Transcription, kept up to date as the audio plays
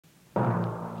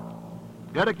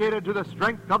dedicated to the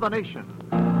strength of the nation.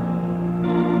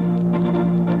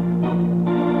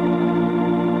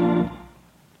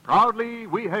 Proudly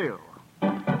we hail.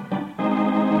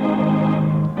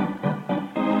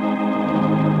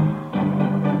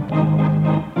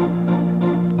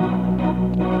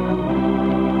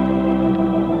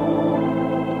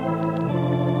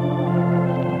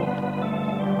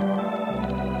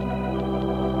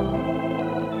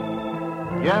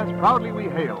 Yes, Proudly We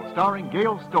Hail, starring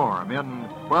Gail Storm in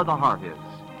Where the Heart Is,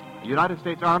 a United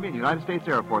States Army and United States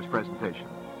Air Force presentation.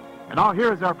 And now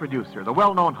here is our producer, the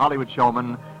well-known Hollywood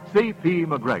showman, C.P.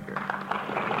 McGregor.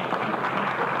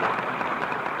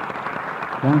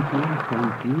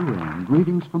 Thank you, and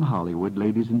greetings from Hollywood,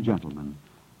 ladies and gentlemen.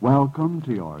 Welcome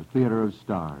to your Theater of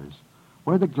Stars,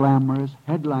 where the glamorous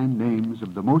headline names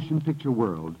of the motion picture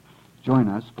world join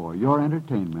us for your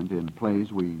entertainment in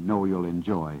plays we know you'll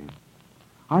enjoy.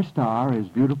 Our star is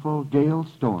beautiful Gail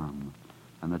Storm,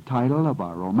 and the title of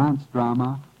our romance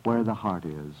drama, Where the Heart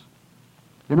Is.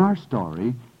 In our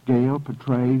story, Gail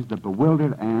portrays the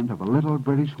bewildered aunt of a little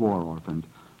British war orphan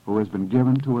who has been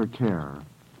given to her care.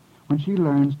 When she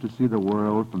learns to see the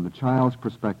world from the child's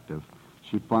perspective,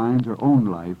 she finds her own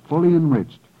life fully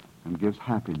enriched and gives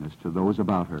happiness to those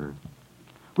about her.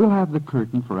 We'll have the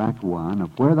curtain for Act One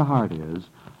of Where the Heart Is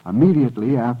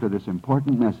immediately after this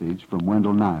important message from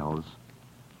Wendell Niles.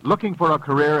 Looking for a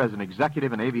career as an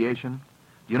executive in aviation?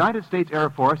 The United States Air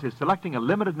Force is selecting a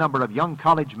limited number of young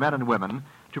college men and women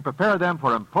to prepare them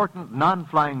for important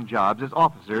non-flying jobs as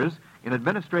officers in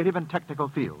administrative and technical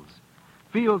fields.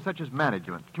 Fields such as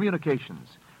management, communications,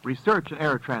 research and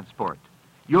air transport.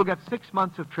 You'll get 6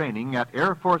 months of training at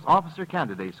Air Force Officer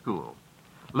Candidate School.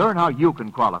 Learn how you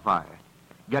can qualify.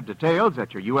 Get details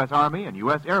at your U.S. Army and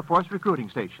U.S. Air Force recruiting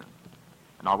station.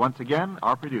 And now once again,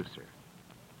 our producer.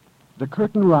 The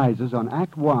curtain rises on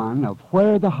Act One of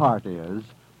Where the Heart Is,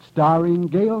 starring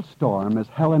Gail Storm as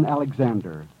Helen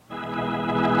Alexander.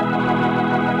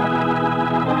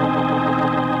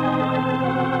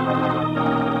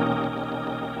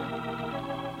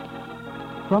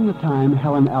 From the time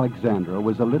Helen Alexandra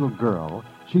was a little girl,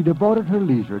 she devoted her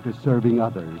leisure to serving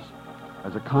others.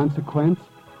 As a consequence,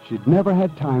 she'd never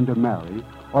had time to marry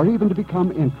or even to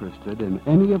become interested in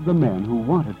any of the men who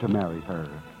wanted to marry her.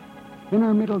 In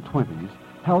her middle 20s,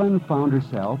 Helen found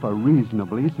herself a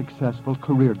reasonably successful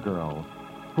career girl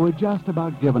who had just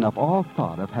about given up all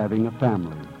thought of having a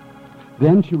family.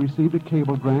 Then she received a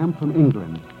cablegram from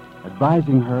England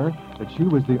advising her that she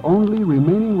was the only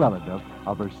remaining relative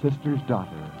of her sister's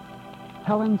daughter.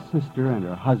 Helen's sister and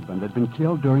her husband had been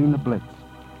killed during the Blitz,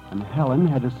 and Helen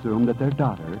had assumed that their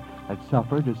daughter had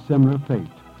suffered a similar fate.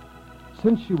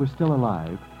 Since she was still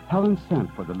alive, Helen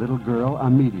sent for the little girl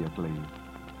immediately.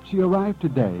 She arrived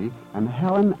today, and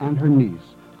Helen and her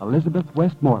niece, Elizabeth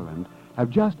Westmoreland, have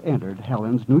just entered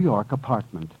Helen's New York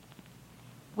apartment.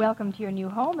 Welcome to your new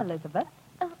home, Elizabeth.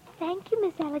 Oh, thank you,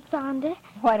 Miss Alexander.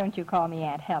 Why don't you call me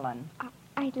Aunt Helen?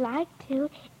 I'd like to.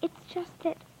 It's just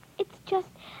that... Just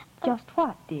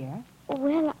what, dear?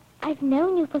 Well, I've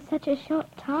known you for such a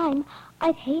short time.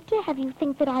 I'd hate to have you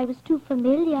think that I was too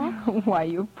familiar. Why,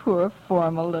 you poor,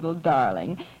 formal little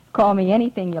darling. Call me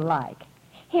anything you like.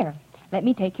 Here, let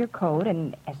me take your coat,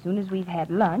 and as soon as we've had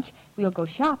lunch, we'll go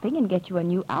shopping and get you a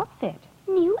new outfit.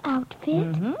 New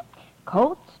outfit? Mm-hmm.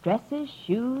 Coats, dresses,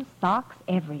 shoes, socks,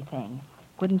 everything.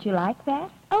 Wouldn't you like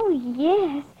that? Oh,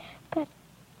 yes,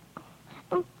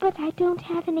 but I don't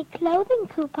have any clothing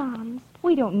coupons.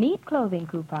 We don't need clothing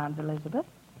coupons, Elizabeth.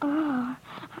 Oh,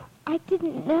 I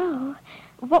didn't know.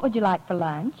 What would you like for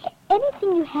lunch?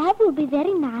 Anything you have will be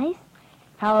very nice.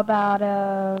 How about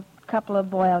a couple of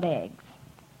boiled eggs?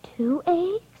 2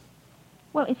 eggs?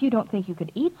 Well, if you don't think you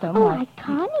could eat them... Oh, I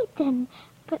can't eat them.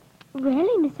 But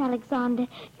really, Miss Alexander,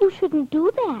 you shouldn't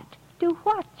do that. Do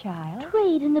what, child?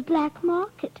 Trade in the black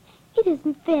market. It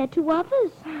isn't fair to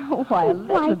others. Why,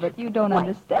 Elizabeth, you don't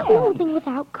understand. Clothing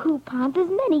without coupons, as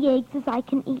many eggs as I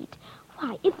can eat.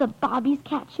 Why, if the bobbies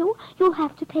catch you, you'll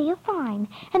have to pay a fine,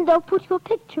 and they'll put your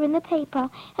picture in the paper,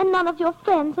 and none of your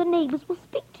friends or neighbors will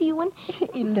speak to you, and...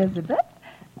 Elizabeth?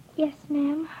 Yes,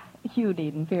 ma'am? You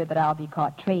needn't fear that I'll be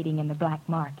caught trading in the black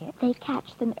market. They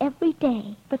catch them every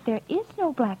day. But there is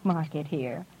no black market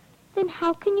here. Then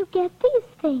how can you get these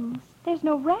things? There's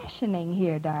no rationing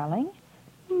here, darling.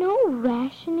 No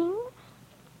rationing?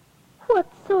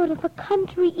 What sort of a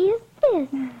country is this?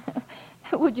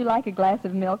 Would you like a glass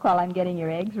of milk while I'm getting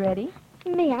your eggs ready?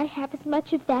 May I have as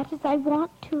much of that as I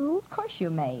want to? Of course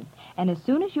you may. And as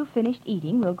soon as you've finished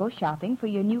eating, we'll go shopping for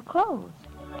your new clothes.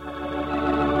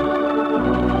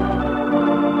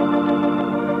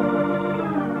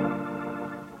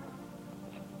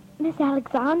 Miss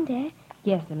Alexander,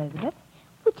 Yes, Elizabeth?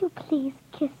 Would you please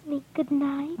kiss me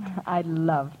goodnight? I'd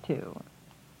love to.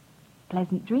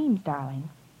 Pleasant dreams, darling.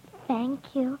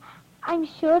 Thank you. I'm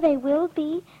sure they will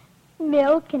be.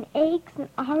 Milk and eggs and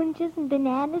oranges and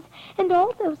bananas and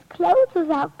all those clothes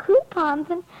without coupons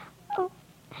and... Oh,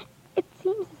 it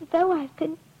seems as though I've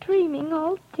been dreaming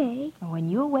all day. When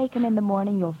you awaken in the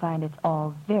morning, you'll find it's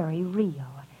all very real.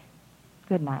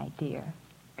 Good night, dear.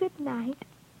 Good night,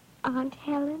 Aunt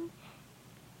Helen.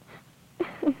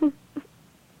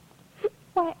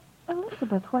 Why,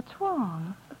 Elizabeth, what's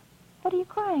wrong? What are you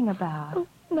crying about? Oh,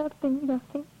 nothing.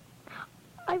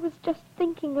 I was just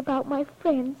thinking about my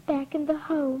friends back in the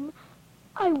home.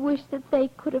 I wish that they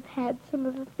could have had some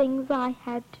of the things I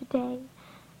had today.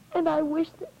 And I wish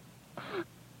that...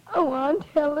 Oh, Aunt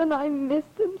Helen, I miss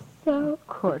them so. Of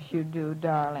course you do,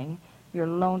 darling. You're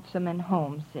lonesome and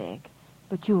homesick.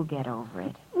 But you'll get over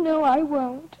it. No, I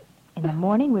won't. In the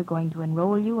morning, we're going to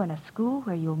enroll you in a school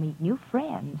where you'll meet new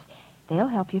friends. They'll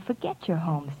help you forget your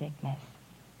homesickness.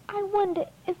 I wonder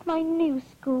if my new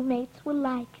schoolmates will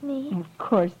like me. Of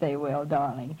course they will,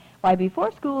 darling. Why,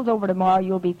 before school's over tomorrow,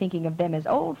 you'll be thinking of them as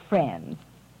old friends.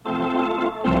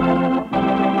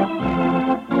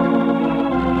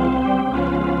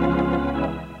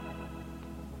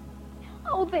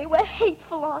 Oh, they were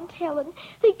hateful, Aunt Helen.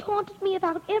 They taunted me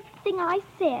about everything I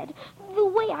said, the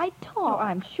way I Oh, talked.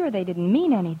 I'm sure they didn't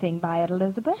mean anything by it,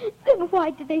 Elizabeth. Then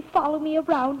why did they follow me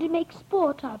around and make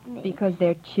sport of me? Because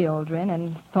they're children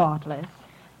and thoughtless.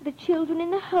 The children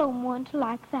in the home weren't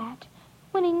like that.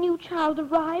 When a new child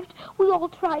arrived, we all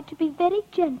tried to be very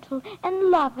gentle and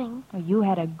loving. Well, you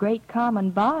had a great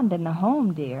common bond in the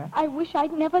home, dear. I wish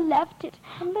I'd never left it.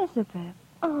 Elizabeth.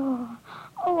 Oh,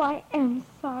 I am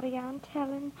sorry, Aunt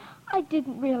Helen. I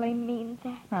didn't really mean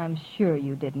that. I'm sure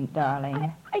you didn't,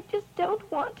 darling. I just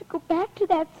don't want to go back to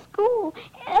that school,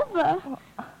 ever.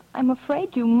 I'm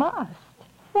afraid you must.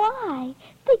 Why?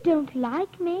 They don't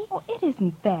like me. Oh, it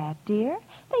isn't that, dear.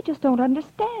 They just don't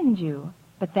understand you.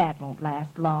 But that won't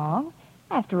last long.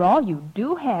 After all, you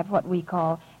do have what we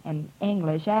call an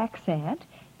English accent,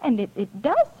 and it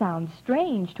does sound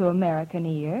strange to American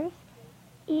ears.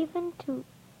 Even to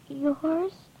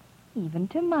yours? Even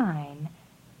to mine.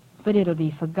 But it'll be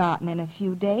forgotten in a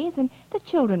few days, and the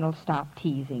children will stop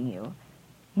teasing you.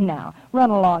 Now,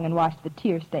 run along and wash the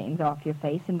tear stains off your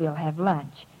face, and we'll have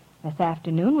lunch. This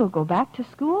afternoon, we'll go back to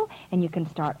school, and you can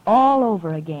start all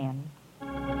over again.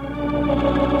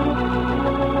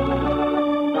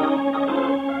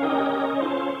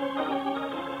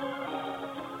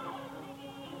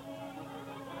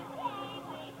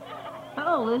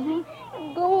 Hello, Lizzie.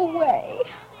 Go away.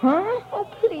 Huh? Oh,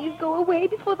 please go away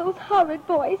before those horrid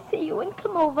boys see you and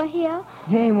come over here.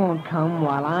 They won't come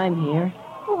while I'm here.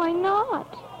 Why not?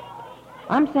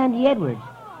 I'm Sandy Edwards.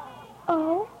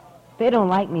 Oh, They don't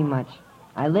like me much.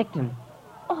 I licked them.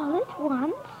 all at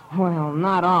once? Well,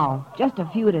 not all. Just a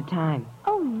few at a time.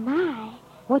 Oh, my.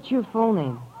 What's your full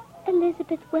name?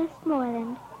 Elizabeth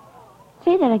Westmoreland.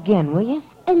 Say that again, will you?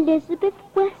 Elizabeth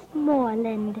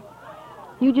Westmoreland.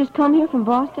 You just come here from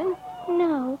Boston?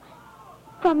 No,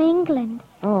 from England.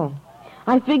 Oh,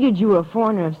 I figured you were a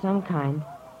foreigner of some kind.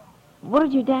 What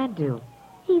did your dad do?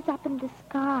 He's up in the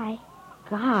sky.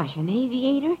 Gosh, an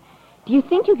aviator? Do you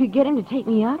think you could get him to take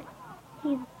me up?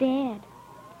 He's dead.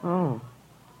 Oh.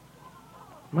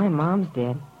 My mom's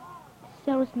dead.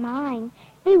 So's mine.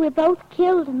 They were both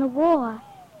killed in the war.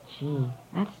 Gee,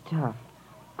 that's tough.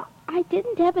 I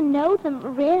didn't ever know them,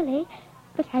 really,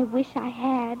 but I wish I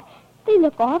had. They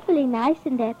look awfully nice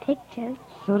in their pictures.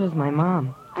 So does my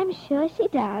mom. I'm sure she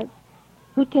does.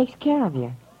 Who takes care of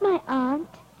you? My aunt.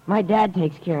 My dad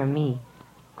takes care of me.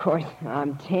 Of course,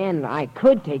 I'm 10. I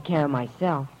could take care of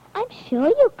myself. I'm sure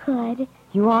you could,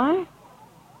 You are?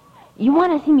 You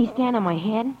want to see me stand on my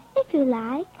head? if you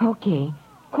like. Okay.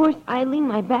 Of course, I lean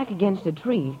my back against a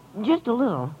tree. Just a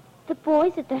little. The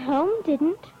boys at the home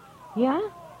didn't. Yeah?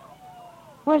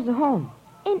 Where's the home?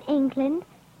 In England.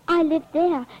 I lived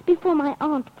there before my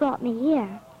aunt brought me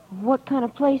here. What kind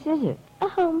of place is it? A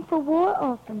home for war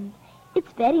orphans.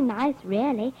 It's very nice,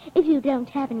 really, if you don't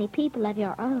have any people of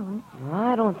your own.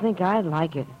 I don't think I'd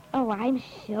like it. Oh, I'm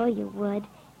sure you would.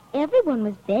 Everyone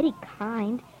was very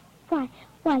kind. Why,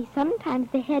 sometimes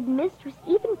the headmistress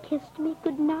even kissed me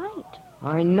good night.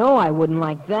 I know I wouldn't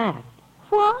like that.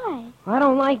 Why? I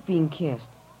don't like being kissed.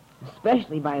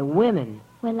 Especially by women.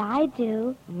 Well, I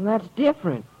do. That's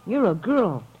different. You're a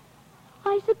girl.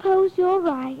 I suppose you're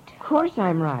right. Of course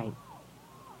I'm right.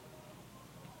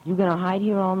 You gonna hide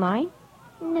here all night?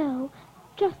 No,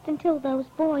 just until those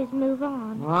boys move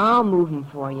on. Well, I'll move them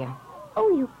for you. Oh,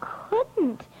 you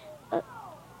couldn't.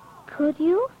 Could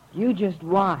you? You just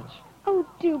watch. Oh,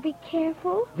 do be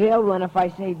careful. They'll run if I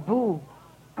say boo.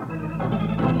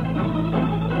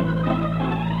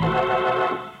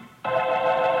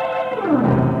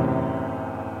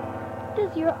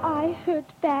 Does your eye hurt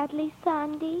badly,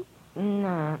 Sandy?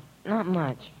 Nah, not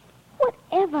much.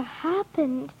 Whatever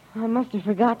happened? I must have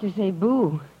forgot to say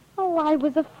boo. Oh, I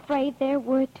was afraid there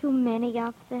were too many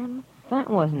of them. That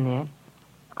wasn't it.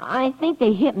 I think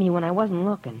they hit me when I wasn't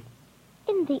looking.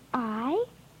 In the eye?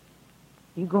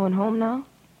 You going home now?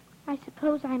 I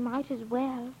suppose I might as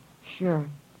well. Sure.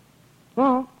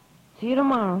 Well, see you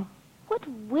tomorrow. What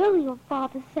will your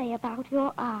father say about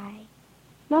your eye?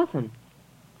 Nothing.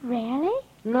 Really?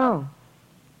 No.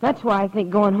 That's why I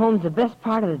think going home's the best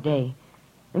part of the day.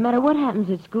 No matter what happens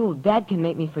at school, Dad can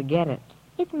make me forget it.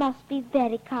 It must be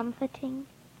very comforting.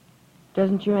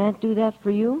 Doesn't your aunt do that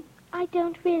for you? I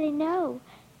don't really know.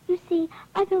 You see,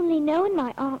 I've only known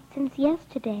my aunt since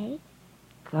yesterday.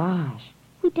 Gosh.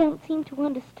 We don't seem to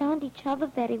understand each other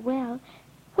very well.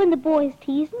 When the boys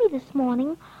teased me this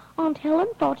morning, Aunt Helen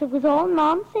thought it was all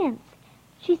nonsense.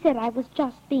 She said I was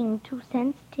just being too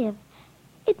sensitive.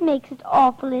 It makes it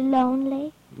awfully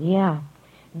lonely. Yeah.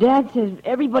 Dad says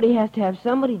everybody has to have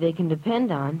somebody they can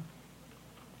depend on.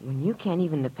 When you can't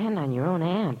even depend on your own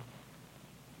aunt.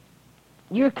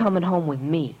 You're coming home with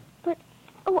me.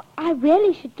 Oh, I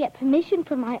really should get permission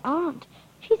from my aunt.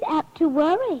 She's apt to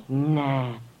worry.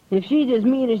 Nah. If she's as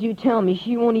mean as you tell me,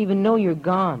 she won't even know you're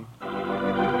gone.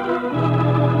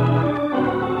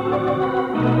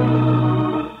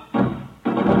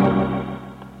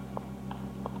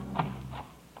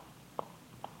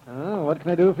 What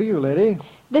can I do for you, lady?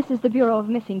 This is the Bureau of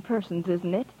Missing Persons,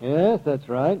 isn't it? Yes, that's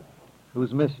right.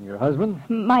 Who's missing? Your husband?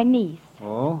 My niece.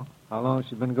 Oh, how long has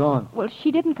she been gone? Well,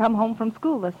 she didn't come home from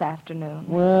school this afternoon.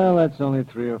 Well, that's only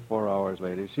 3 or 4 hours,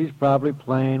 lady. She's probably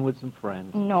playing with some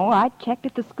friends. No, I checked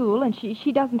at the school, and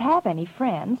she doesn't have any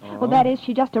friends. Oh. Well, that is,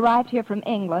 she just arrived here from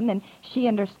England, and she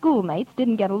and her schoolmates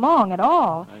didn't get along at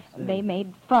all. I see. They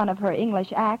made fun of her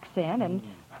English accent, and,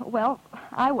 well,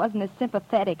 I wasn't as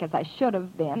sympathetic as I should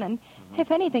have been, and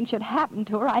if anything should happen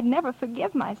to her, I'd never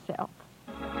forgive myself.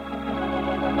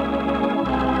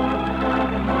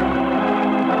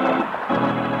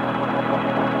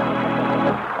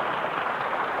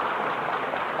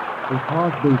 We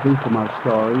pause briefly from our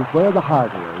story, Where the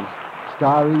Heart Is,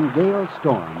 starring Gail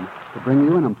Storm, to bring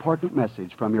you an important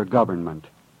message from your government.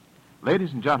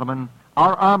 Ladies and gentlemen,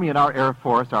 our Army and our Air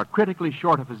Force are critically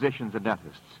short of physicians and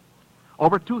dentists.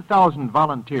 Over 2,000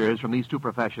 volunteers from these two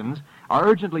professions are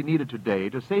urgently needed today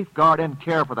to safeguard and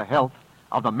care for the health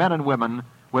of the men and women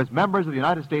who, as members of the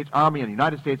United States Army and the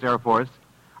United States Air Force,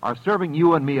 are serving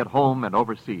you and me at home and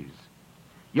overseas.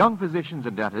 Young physicians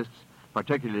and dentists,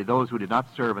 particularly those who did not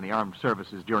serve in the armed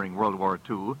services during World War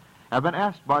II, have been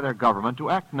asked by their government to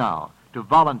act now, to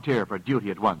volunteer for duty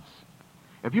at once.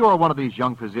 If you are one of these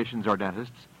young physicians or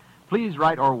dentists, please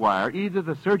write or wire either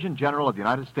the Surgeon General of the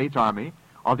United States Army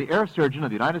or the Air Surgeon of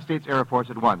the United States Air Force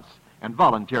at once and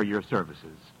volunteer your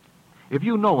services. If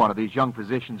you know one of these young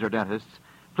physicians or dentists,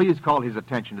 please call his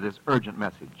attention to this urgent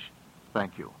message.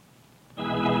 Thank you.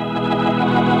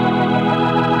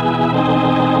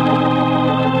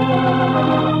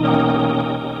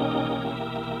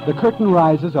 The curtain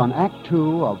rises on Act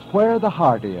Two of Where the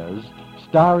Heart Is,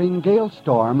 starring Gail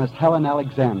Storm as Helen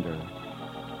Alexander.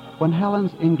 When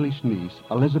Helen's English niece,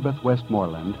 Elizabeth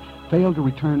Westmoreland, failed to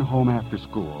return home after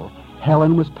school,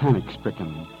 Helen was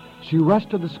panic-stricken. She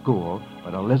rushed to the school,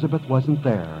 but Elizabeth wasn't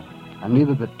there, and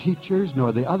neither the teachers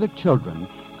nor the other children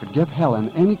could give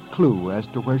Helen any clue as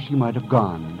to where she might have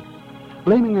gone.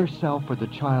 Blaming herself for the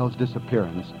child's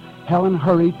disappearance, Helen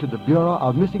hurried to the Bureau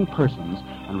of Missing Persons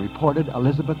and reported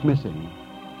Elizabeth missing.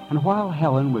 And while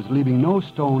Helen was leaving no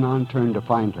stone unturned to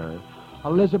find her,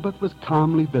 Elizabeth was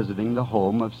calmly visiting the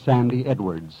home of Sandy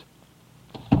Edwards.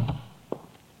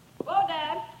 Hello,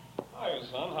 Dad. Hi,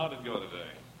 son. How did it go today?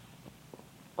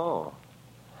 Oh,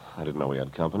 I didn't know we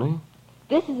had company.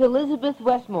 This is Elizabeth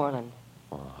Westmoreland.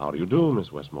 Well, how do you do,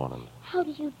 Miss Westmoreland? How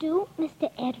do you do, Mr.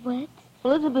 Edwards?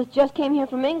 Elizabeth just came here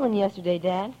from England yesterday,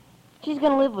 Dad. She's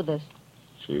going to live with us.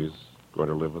 She's going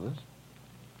to live with us?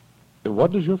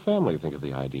 What does your family think of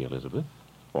the idea, Elizabeth?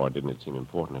 Or didn't it seem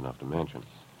important enough to mention?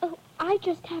 Oh, I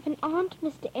just have an aunt,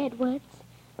 Mr. Edwards.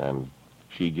 And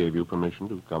she gave you permission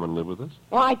to come and live with us?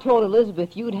 Well, I told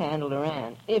Elizabeth you'd handle her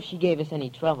aunt, if she gave us any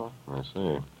trouble. I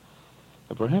see.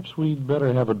 Perhaps we'd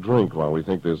better have a drink while we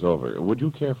think this over. Would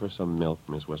you care for some milk,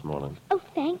 Miss Westmoreland? Oh,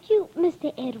 thank you,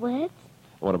 Mr. Edwards.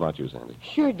 What about you, Sandy?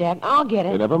 Sure, Dad. I'll get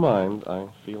Hey, it. never mind. I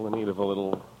feel the need of a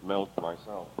little milk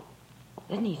myself.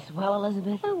 Isn't he swell,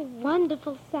 Elizabeth? Oh,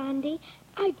 wonderful, Sandy.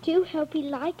 I do hope he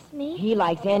likes me. He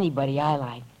likes anybody I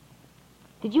like.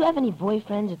 Did you have any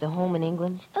boyfriends at the home in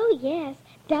England? Oh, yes,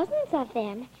 dozens of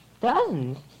them.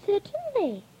 Dozens.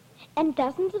 Certainly. And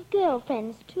dozens of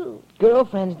girlfriends, too.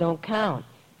 Girlfriends don't count.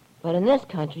 But in this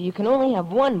country, you can only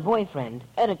have one boyfriend,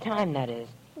 at a time, that is.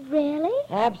 Really?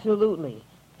 Absolutely.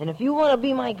 And if you want to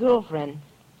be my girlfriend,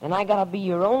 then I gotta be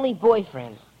your only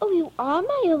boyfriend. Oh, you are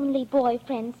my only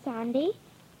boyfriend, Sandy.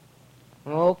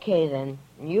 Okay, then.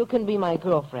 You can be my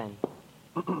girlfriend.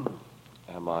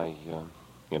 Am I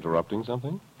interrupting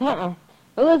something? Uh-uh.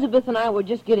 Elizabeth and I were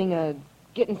just getting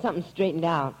something straightened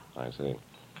out. I see.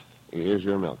 Here's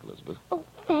your milk, Elizabeth. Oh,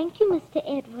 thank you, Mr.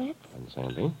 Edwards. And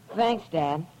Sandy? Thanks,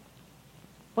 Dad.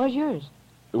 Where's yours?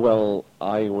 Well,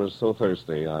 I was so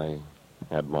thirsty, I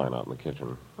had mine out in the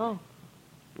kitchen. Oh.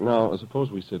 Now,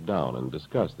 suppose we sit down and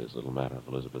discuss this little matter of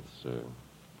Elizabeth's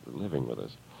living with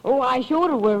us. Oh, I showed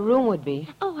her where a room would be.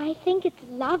 Oh, I think it's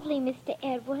lovely, Mr.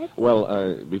 Edwards.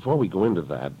 Well, before we go into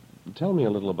that, tell me a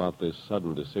little about this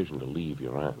sudden decision to leave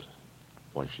your aunt.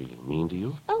 Was she mean to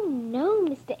you? Oh, no,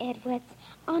 Mr. Edwards.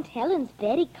 Aunt Helen's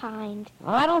very kind.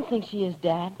 I don't think she is,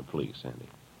 Dad. Please, Sandy.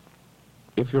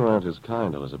 If your aunt is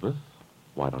kind, Elizabeth,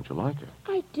 why don't you like her?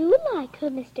 I do like her,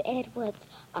 Mr. Edwards.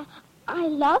 I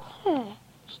love her.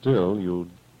 Still,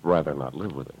 you'd rather not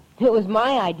live with her. It was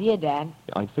my idea, Dad.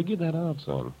 I figured that out,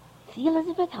 son. See,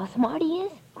 Elizabeth, how smart he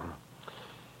is?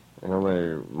 Well,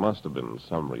 there must have been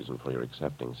some reason for your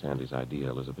accepting Sandy's idea,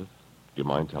 Elizabeth. Do you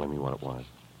mind telling me what it was?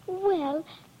 Well,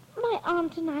 my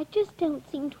aunt and I just don't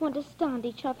seem to understand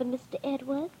each other, Mr.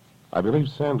 Edwards. I believe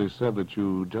Sandy said that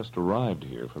you just arrived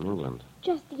here from England.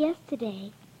 Just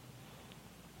yesterday.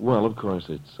 Well, of course,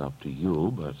 it's up to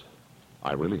you, but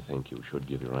I really think you should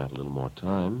give your aunt a little more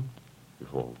time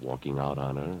before walking out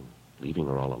on her and leaving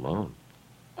her all alone.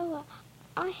 Oh,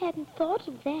 I hadn't thought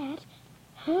of that.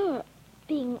 Her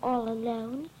being all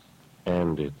alone.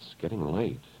 And it's getting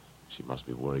late. She must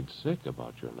be worried sick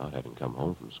about your not having come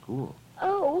home from school.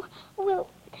 Oh, well,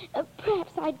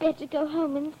 perhaps I'd better go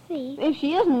home and see. If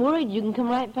she isn't worried, you can come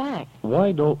right back.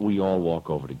 Why don't we all walk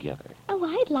over together? Oh,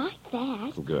 I'd like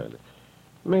that. Good.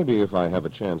 Maybe if I have a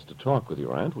chance to talk with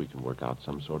your aunt, we can work out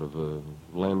some sort of a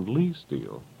lend-lease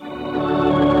deal.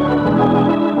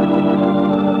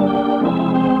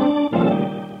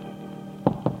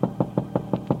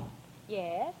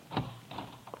 Yes?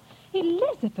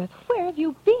 Elizabeth, where have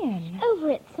you been?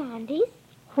 Over at Sandy's.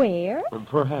 Where?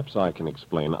 Perhaps I can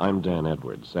explain. I'm Dan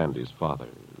Edwards, Sandy's father.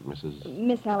 Mrs.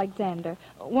 Miss Alexander.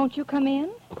 Won't you come in?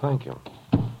 Thank you.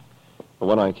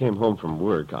 When I came home from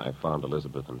work, I found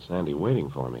Elizabeth and Sandy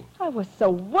waiting for me. I was so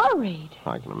worried.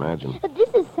 I can imagine. This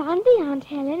is Sandy, Aunt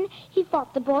Helen. He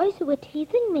fought the boys who were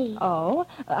teasing me. Oh,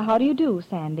 how do you do,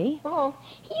 Sandy? Oh,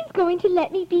 he's going to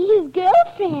let me be his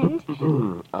girlfriend.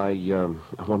 I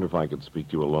wonder if I could speak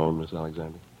to you alone, Miss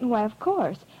Alexander. Why, of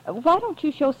course. Why don't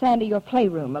you show Sandy your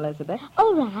playroom, Elizabeth?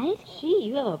 All right. Gee,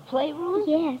 you have a playroom?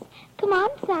 Yes. Come on,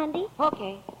 Sandy.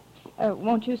 Okay.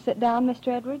 Won't you sit down, Mr.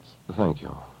 Edwards? Thank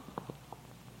you.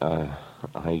 I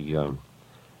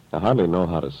hardly know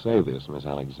how to say this, Miss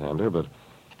Alexander, but,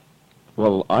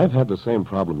 well, I've had the same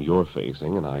problem you're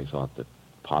facing, and I thought that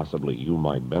possibly you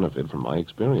might benefit from my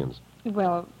experience.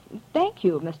 Well, thank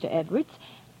you, Mr. Edwards.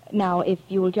 Now, if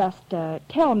you'll just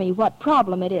tell me what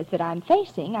problem it is that I'm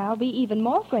facing, I'll be even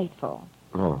more grateful.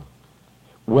 Oh.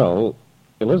 Well,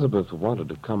 Elizabeth wanted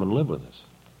to come and live with us.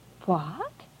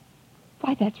 What?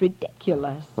 Why, that's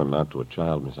ridiculous. Well, not to a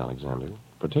child, Miss Alexander.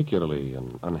 Particularly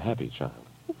an unhappy child.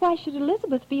 Why should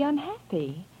Elizabeth be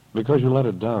unhappy? Because you let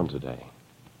her down today.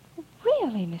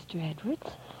 Really, Mr. Edwards?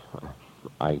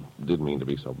 I didn't mean to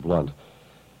be so blunt.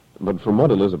 But from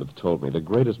what Elizabeth told me, the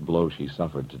greatest blow she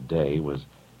suffered today was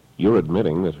your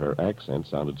admitting that her accent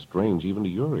sounded strange even to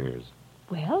your ears.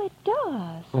 Well, it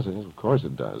does. Yes, of course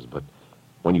it does. But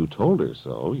when you told her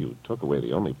so, you took away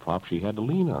the only prop she had to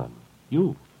lean on.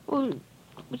 You. Well,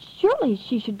 surely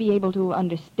she should be able to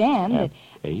understand At that...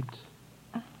 8?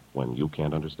 When you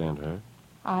can't understand her?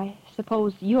 I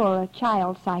suppose you're a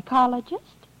child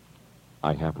psychologist?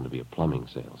 I happen to be a plumbing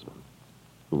salesman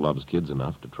who loves kids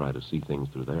enough to try to see things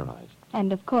through their eyes.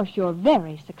 And, of course, you're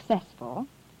very successful.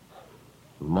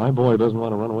 My boy doesn't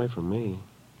want to run away from me.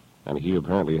 And he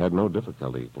apparently had no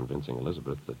difficulty convincing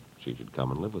Elizabeth that she should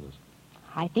come and live with us.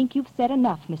 I think you've said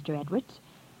enough, Mr. Edwards.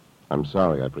 I'm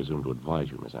sorry I presumed to advise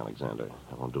you, Miss Alexander.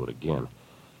 I won't do it again.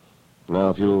 Now,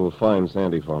 if you'll find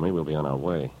Sandy for me, we'll be on our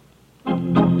way.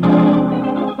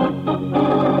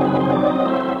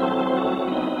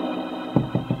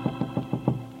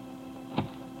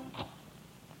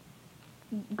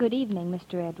 Good evening,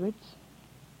 Mr. Edwards.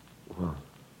 Well,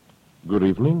 good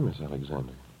evening, Miss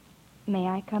Alexander. May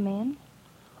I come in?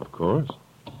 Of course.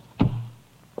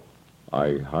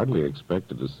 I hardly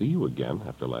expected to see you again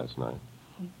after last night.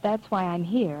 That's why I'm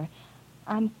here.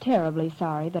 I'm terribly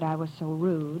sorry that I was so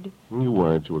rude. You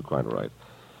weren't. You were quite right.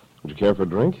 Would you care for a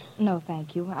drink? No,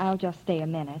 thank you. I'll just stay a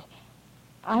minute.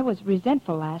 I was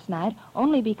resentful last night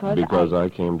only because I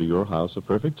came to your house, a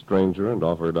perfect stranger, and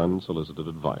offered unsolicited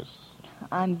advice.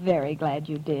 I'm very glad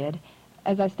you did.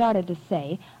 As I started to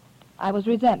say, I was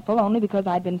resentful only because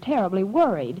I'd been terribly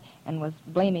worried and was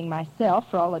blaming myself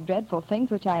for all the dreadful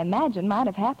things which I imagined might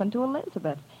have happened to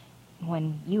Elizabeth.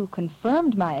 When you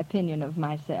confirmed my opinion of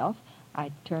myself,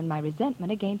 I turned my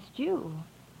resentment against you.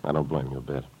 I don't blame you a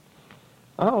bit.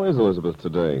 How is Elizabeth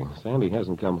today? Sandy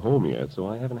hasn't come home yet, so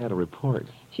I haven't had a report.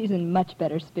 She's in much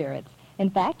better spirits. In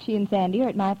fact, she and Sandy are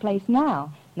at my place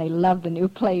now. They love the new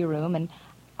playroom, and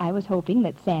I was hoping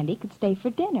that Sandy could stay for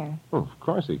dinner. Oh, of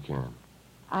course he can.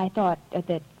 I thought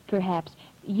that perhaps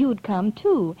you'd come,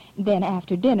 too. Then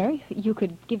after dinner, you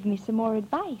could give me some more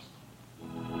advice.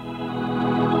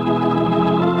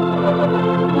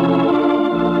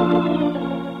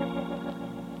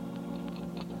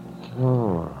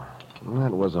 Oh,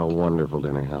 that was a wonderful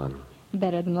dinner, Helen.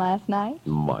 Better than last night?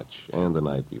 Much. And the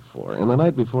night before. And the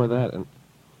night before that, and...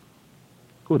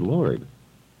 Good Lord.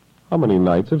 How many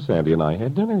nights have Sandy and I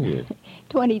had dinner here?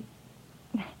 20...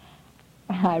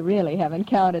 I really haven't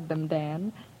counted them,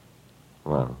 Dan.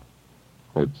 Well,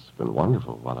 it's been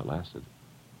wonderful while it lasted.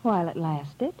 While it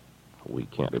lasted? We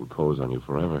can't impose on you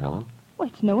forever, Helen. Well,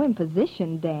 it's no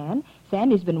imposition, Dan.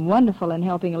 Sandy's been wonderful in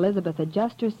helping Elizabeth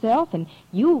adjust herself, and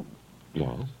you...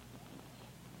 Yes?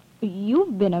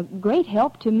 You've been a great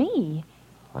help to me.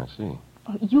 I see.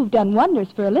 You've done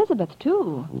wonders for Elizabeth,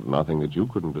 too. Nothing that you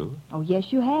couldn't do. Oh,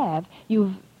 yes, you have.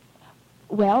 You've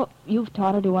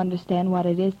taught her to understand what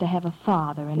it is to have a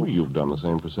father, and... Well, you've done the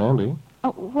same for Sandy.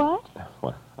 Oh, what?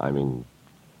 Well, I mean,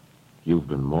 you've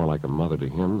been more like a mother to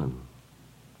him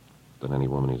than any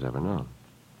woman he's ever known.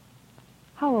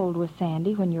 How old was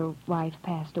Sandy when your wife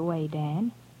passed away,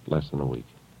 Dan? Less than a week.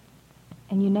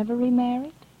 And you never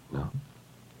remarried? No.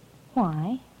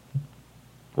 Why?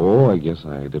 Oh, I guess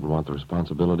I didn't want the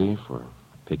responsibility for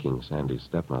picking Sandy's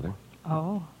stepmother.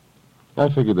 Oh, I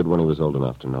figured that when he was old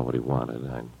enough to know what he wanted,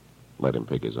 I'd let him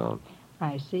pick his own.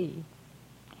 I see.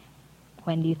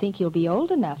 When do you think you'll be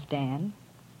old enough, Dan?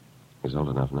 He's old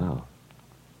enough now.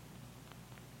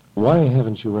 Why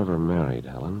haven't you ever married,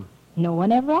 Helen? No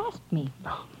one ever asked me.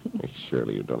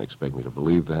 Surely you don't expect me to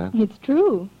believe that. It's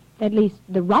true. At least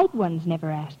the right ones never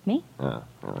asked me. Ah,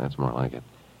 well, that's more like it.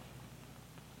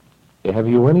 Have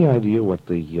you any idea what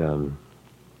the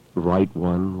right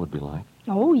one would be like?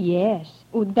 Oh, yes.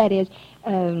 That is,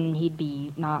 he'd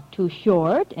be not too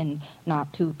short and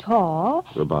not too tall.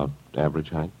 About average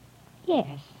height?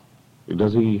 Yes.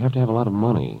 Does he have to have a lot of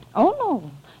money? Oh,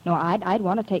 no. No, I'd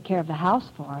want to take care of the house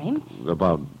for him.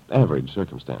 About average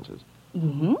circumstances?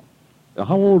 Mm-hmm.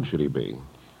 How old should he be?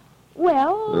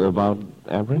 Well... About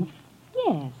average?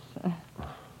 Yes.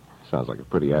 Sounds like a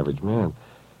pretty average man.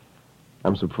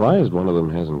 I'm surprised one of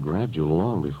them hasn't grabbed you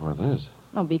long before this.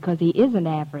 Oh, because he isn't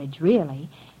average, really.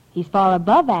 He's far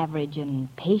above average in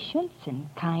patience and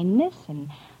kindness and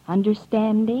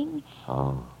understanding.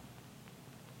 Oh.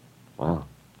 Well,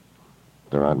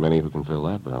 there aren't many who can fill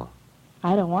that bill.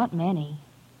 I don't want many.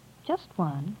 Just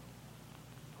one.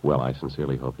 Well, I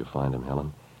sincerely hope you find him,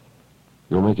 Helen.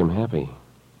 You'll make him happy.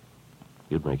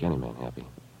 You'd make any man happy.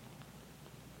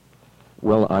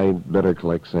 Well, I'd better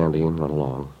collect Sandy and run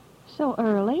along. So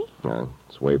early?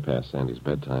 It's way past Sandy's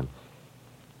bedtime.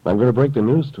 I'm going to break the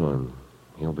news to him.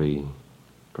 He'll be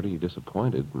pretty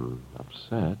disappointed and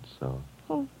upset, so...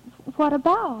 Well, what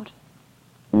about?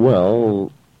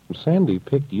 Well, Sandy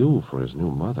picked you for his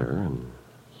new mother, and...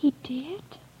 He did?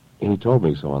 He told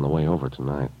me so on the way over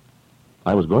tonight.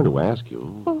 I was going to ask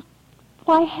you... Well,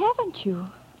 why haven't you?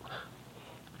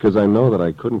 Because I know that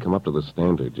I couldn't come up to the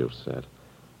standard you've set.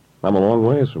 I'm a long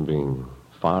ways from being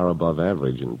far above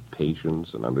average in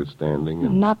patience and understanding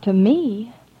and... Not to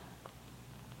me.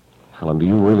 Helen, do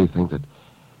you really think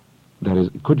that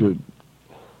is... Could you...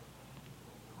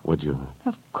 Would you?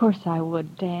 Of course I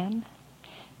would, Dan.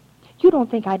 You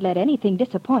don't think I'd let anything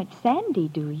disappoint Sandy,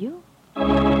 do you? The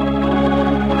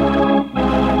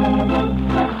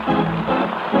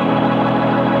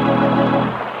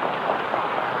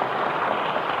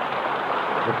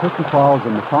curtain falls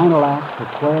in the final act of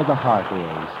Where the Heart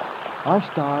Is. Our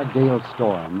star, Dale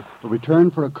Storm, will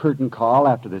return for a curtain call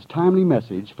after this timely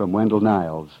message from Wendell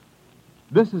Niles.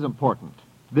 This is important.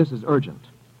 This is urgent.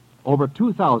 Over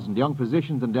 2,000 young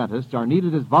physicians and dentists are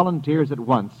needed as volunteers at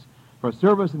once for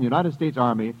service in the United States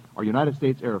Army or United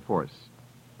States Air Force.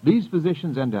 These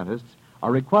physicians and dentists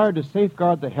are required to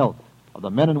safeguard the health, of the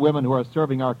men and women who are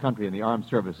serving our country in the armed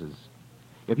services.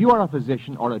 If you are a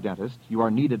physician or a dentist, you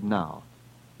are needed now.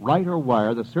 Write or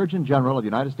wire the Surgeon General of the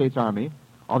United States Army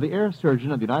or the Air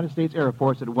Surgeon of the United States Air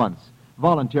Force at once,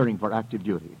 volunteering for active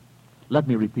duty. Let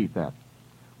me repeat that.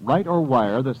 Write or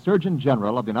wire the Surgeon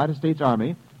General of the United States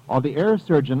Army or the Air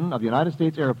Surgeon of the United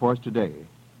States Air Force today,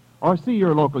 or see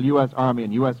your local U.S. Army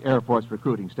and U.S. Air Force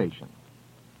recruiting station.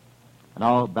 And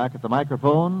now, back at the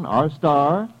microphone, our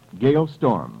star, Gail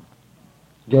Storm.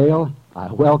 Gail,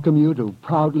 I welcome you to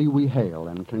Proudly We Hail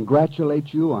and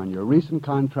congratulate you on your recent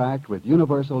contract with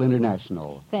Universal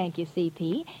International. Thank you,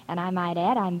 C.P., and I might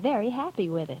add I'm very happy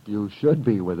with it. You should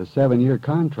be with a 7-year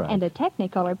contract. And a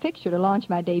Technicolor picture to launch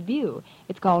my debut.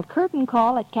 It's called Curtain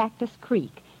Call at Cactus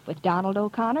Creek, with Donald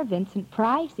O'Connor, Vincent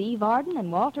Price, Eve Arden,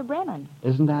 and Walter Brennan.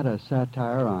 Isn't that a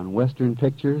satire on Western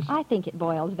pictures? I think it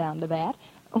boils down to that.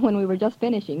 When we were just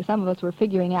finishing, some of us were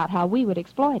figuring out how we would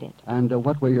exploit it. And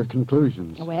what were your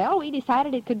conclusions? Well, we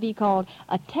decided it could be called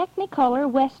a Technicolor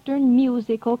Western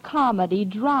musical comedy,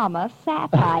 drama,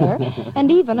 satire, and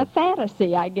even a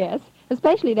fantasy, I guess.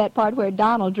 Especially that part where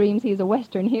Donald dreams he's a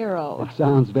Western hero. It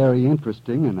sounds very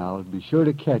interesting, and I'll be sure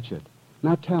to catch it.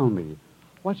 Now tell me,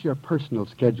 what's your personal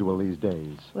schedule these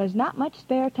days? Well, there's not much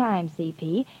spare time,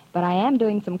 C.P., but I am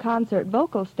doing some concert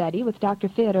vocal study with Dr.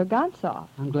 Fyodor Gontsov.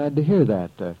 I'm glad to hear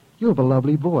that. You have a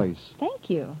lovely voice. Thank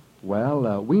you.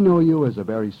 Well, we know you as a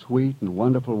very sweet and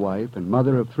wonderful wife and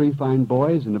mother of 3 fine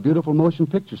boys and a beautiful motion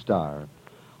picture star.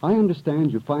 I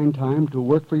understand you find time to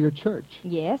work for your church.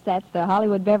 Yes, that's the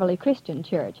Hollywood Beverly Christian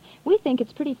Church. We think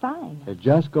it's pretty fine. It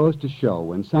just goes to show,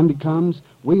 when Sunday comes,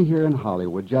 we here in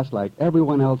Hollywood, just like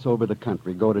everyone else over the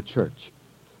country, go to church.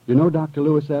 You know Dr.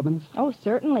 Lewis Evans? Oh,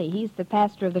 certainly. He's the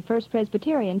pastor of the First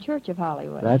Presbyterian Church of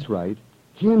Hollywood. That's right.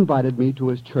 He invited me to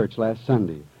his church last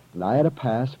Sunday, and I had a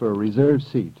pass for a reserved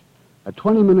seat. At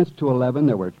 20 minutes to 11,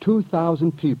 there were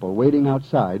 2,000 people waiting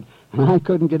outside, and I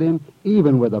couldn't get in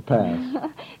even with a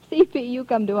pass. C.P., you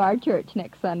come to our church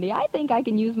next Sunday. I think I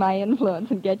can use my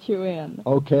influence and get you in.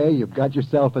 Okay, you've got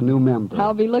yourself a new member.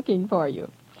 I'll be looking for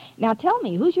you. Now tell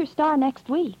me, who's your star next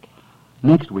week?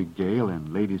 Next week, Gail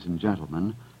and ladies and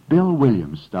gentlemen, Bill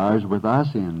Williams stars with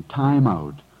us in Time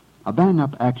Out, a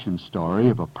bang-up action story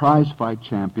of a prize fight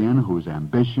champion whose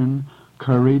ambition,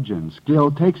 courage, and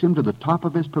skill takes him to the top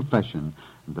of his profession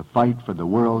in the fight for the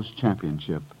world's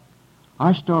championship.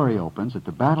 Our story opens at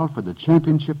the battle for the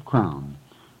championship crown,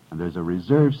 and there's a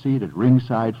reserved seat at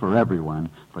ringside for everyone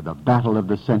for the battle of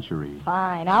the century.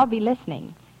 Fine, I'll be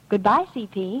listening. Goodbye,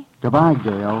 C.P. Goodbye,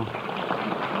 Gail.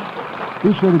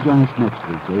 Be sure to join us next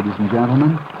week, ladies and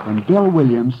gentlemen, when Bill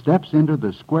Williams steps into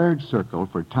the squared circle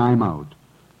for Time Out.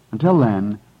 Until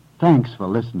then, thanks for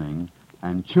listening,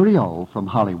 and cheerio from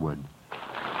Hollywood.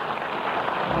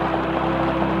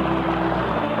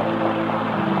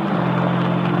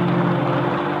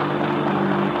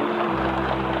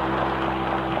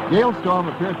 Gail Storm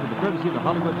appears with the courtesy of the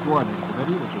Hollywood Coordinating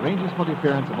Committee, which arranges for the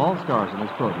appearance of all stars in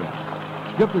this program.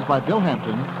 Script is by Bill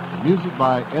Hampton, and music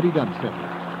by Eddie Dunstedter.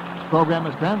 This program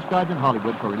is transcribed in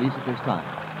Hollywood for release at this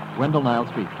time. Wendell Niles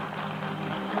speaking.